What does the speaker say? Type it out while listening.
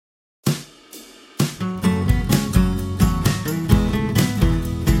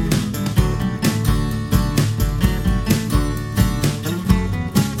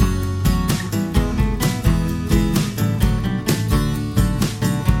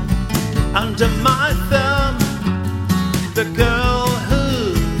under my thumb. The girl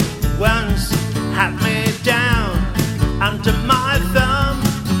who once had me down under my thumb.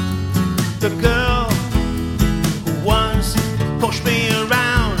 The girl who once pushed me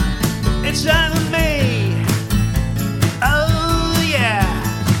around. It's out of me. Oh yeah.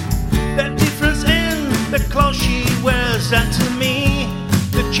 The difference in the clothes she wears and to me.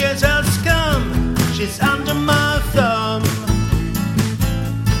 The chair's a scum. She's under my thumb.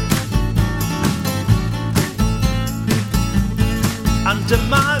 Under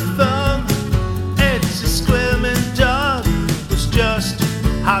my thumb, it's a squirming dog who's just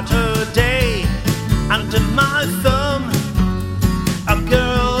had her day. Under my thumb, a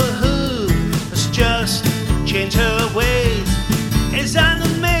girl who has just changed her ways is under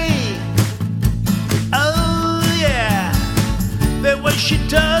me. Oh yeah, the way she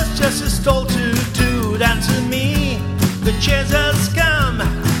does just as told to do that to me. The chair's a scum,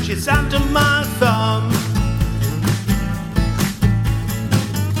 she's under my thumb.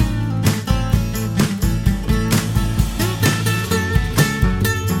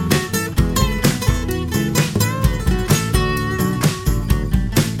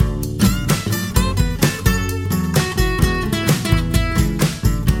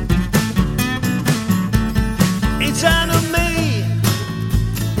 It's under me.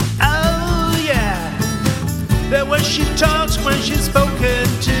 Oh yeah. The way she talks when she's spoken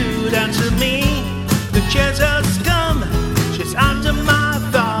to down to me. The chair's a scum. She's under my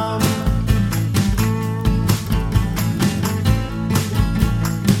thumb.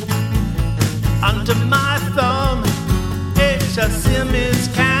 Under my thumb, it's a Siamese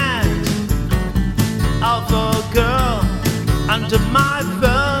cat of a girl. Under my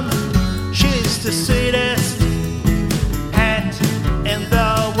thumb, she's the sweetest in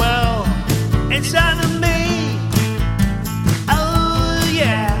the world. It's under me. Oh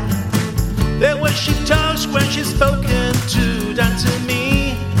yeah. The way she talks when she's spoken to down to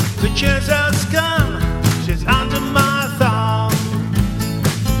me. The chair's